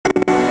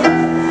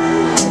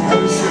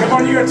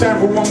got time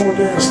for one more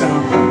dance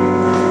now.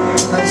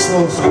 Nice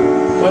little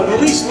song. Well, at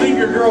least leave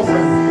your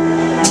girlfriend.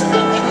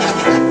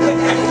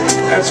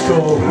 That's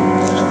cool.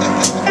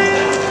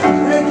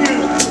 Thank you.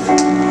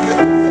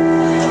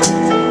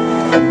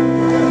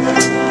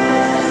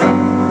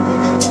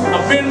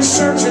 I've been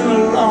searching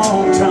a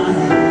long time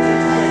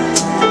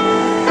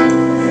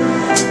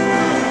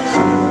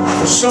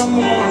for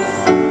someone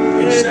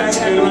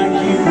exactly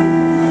like you.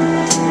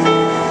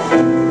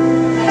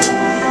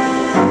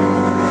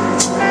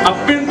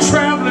 I've been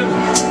traveling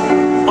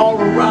all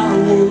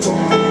around the world,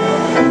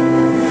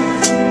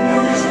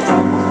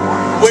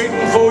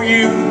 waiting for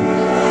you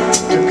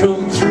to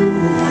come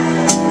through.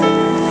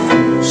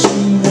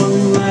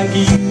 Someone like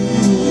you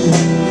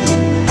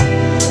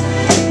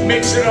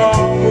makes it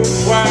all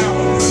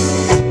worthwhile.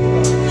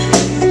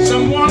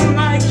 Someone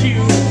like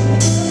you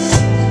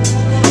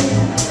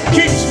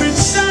keeps me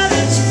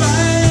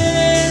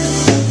satisfied.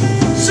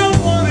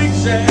 Someone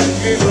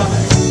exactly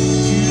like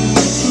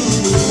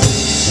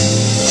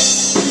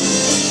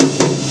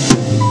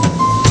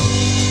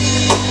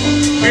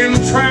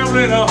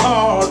traveling a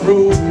hard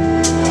road.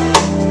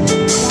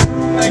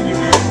 Thank you.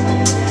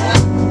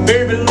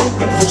 Baby,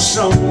 looking for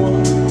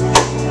someone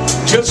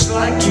just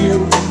like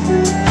you.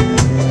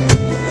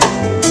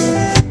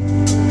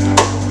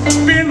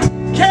 Been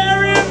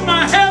carrying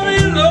my heavy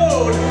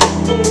load,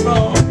 oh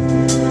Lord,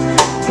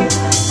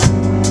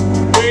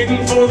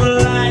 waiting for the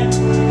light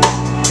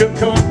to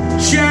come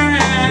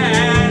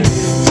shining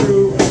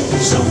through.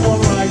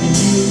 Someone like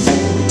you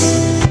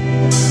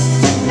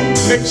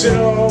makes it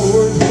all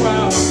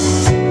worthwhile.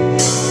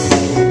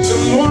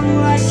 Someone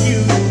like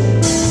you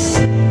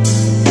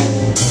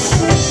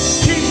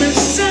keep me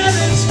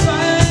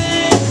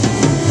satisfied.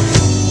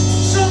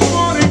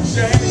 Someone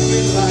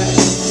exactly like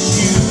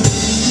you.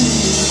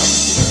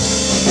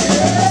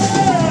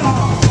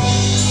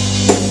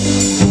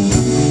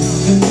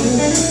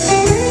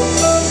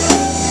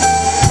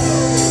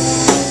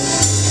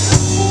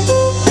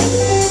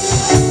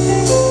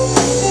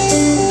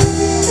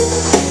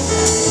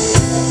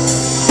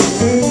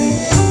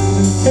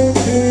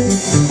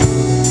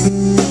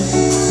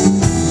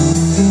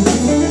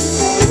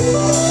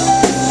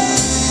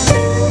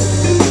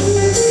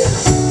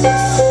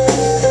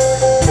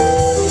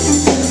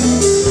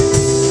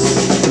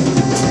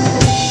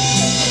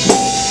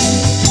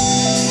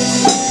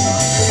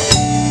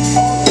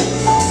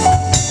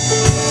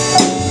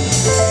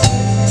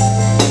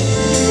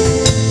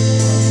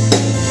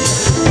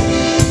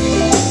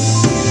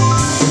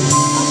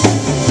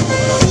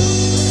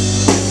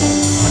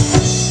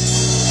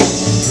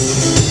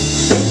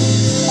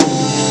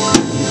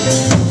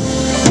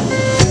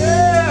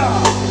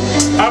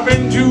 I've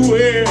been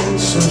doing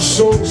some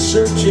soul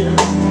searching,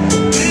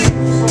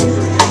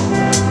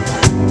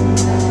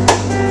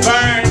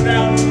 find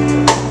out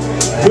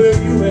where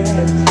you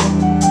at.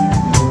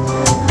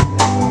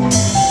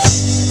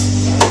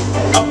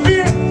 I've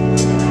been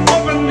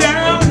up and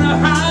down the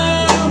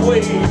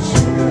highways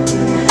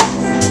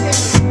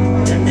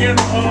and in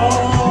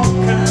all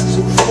kinds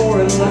of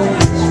foreign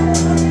lands.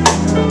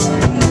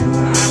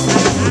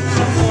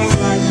 Someone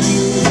like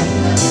you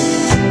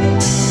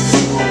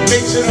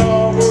makes it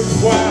all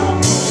worthwhile.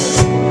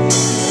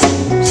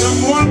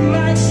 Someone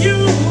like you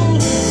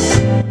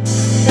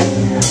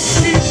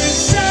keeps me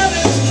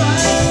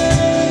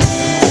satisfied.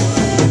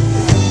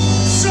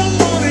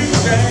 Someone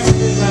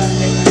exactly like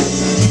you.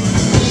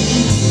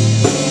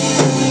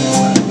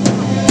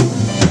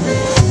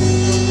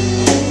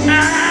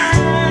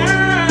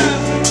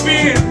 I've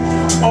been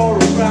all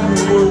around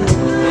the world,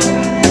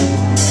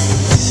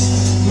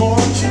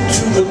 marching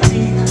to the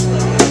beat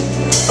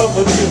of a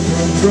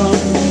different drum.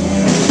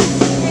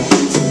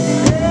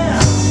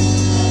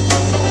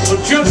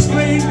 Just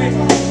lately,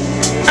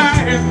 I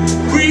have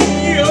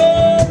realized,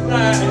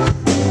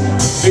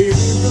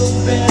 baby, the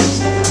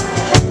best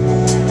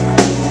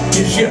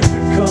is yet to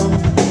come.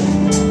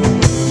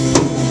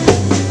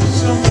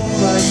 Someone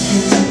like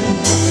you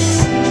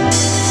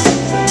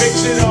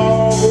makes it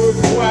all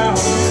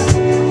worthwhile.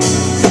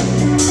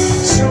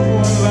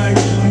 Someone like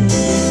you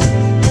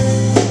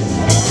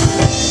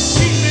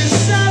keep me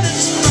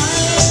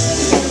satisfied.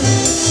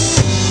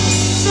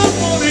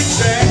 Someone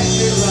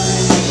exactly like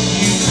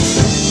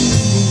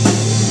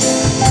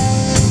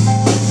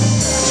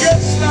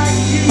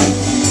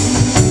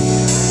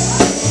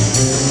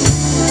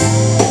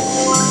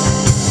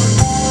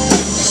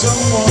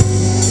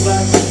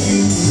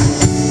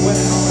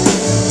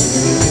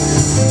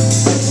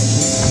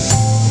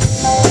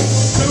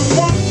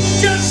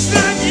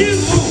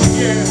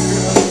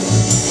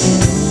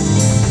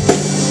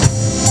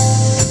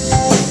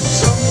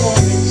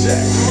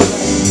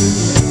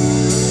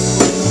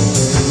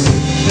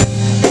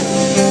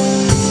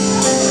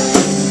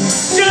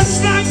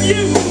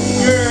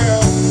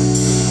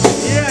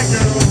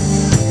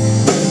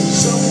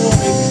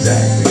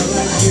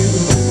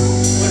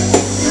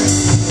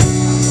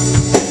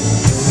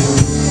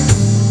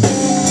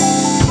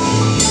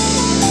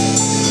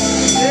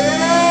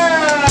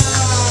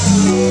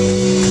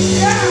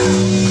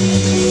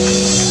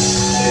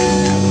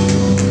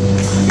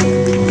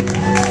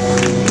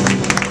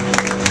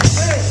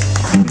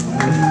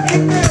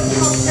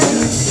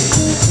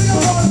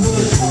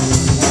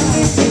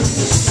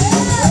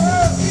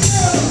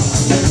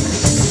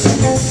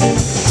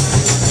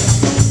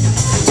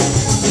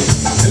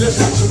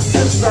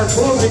our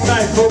closing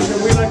night, folks,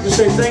 and we'd like to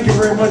say thank you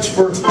very much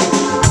for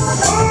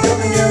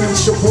coming in and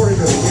supporting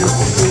us.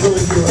 We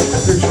really do. I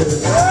appreciate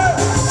it.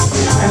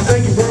 And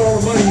thank you for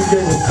all the money you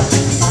gave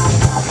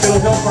us.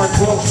 It'll help our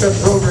 12-step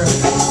program.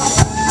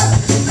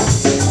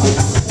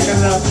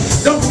 And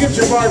don't forget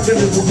your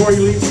bartenders before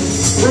you leave.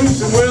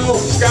 Bruce and Will,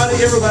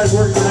 Scotty, everybody's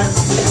working tonight.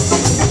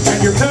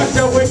 And your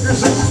cocktail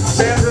waitresses,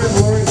 Sandra and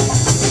Lori.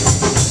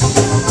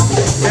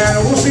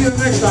 And we'll see you the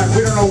next time.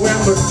 We don't know when,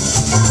 but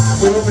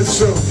we hope it's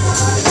soon.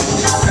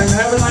 And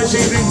have a nice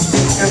evening,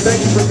 and thank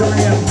you for coming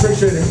in.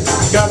 Appreciate it.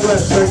 God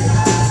bless. Thank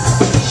you.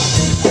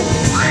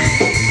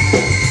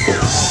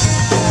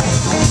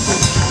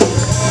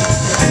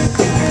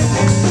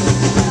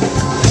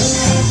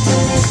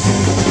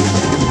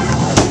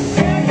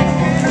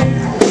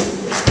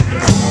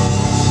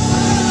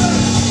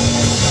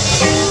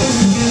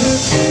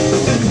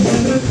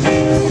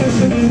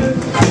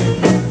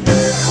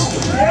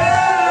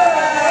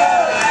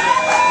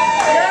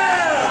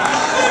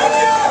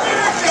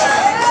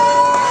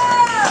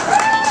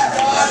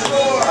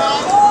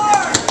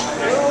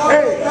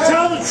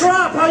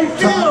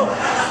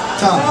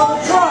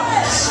 Tom.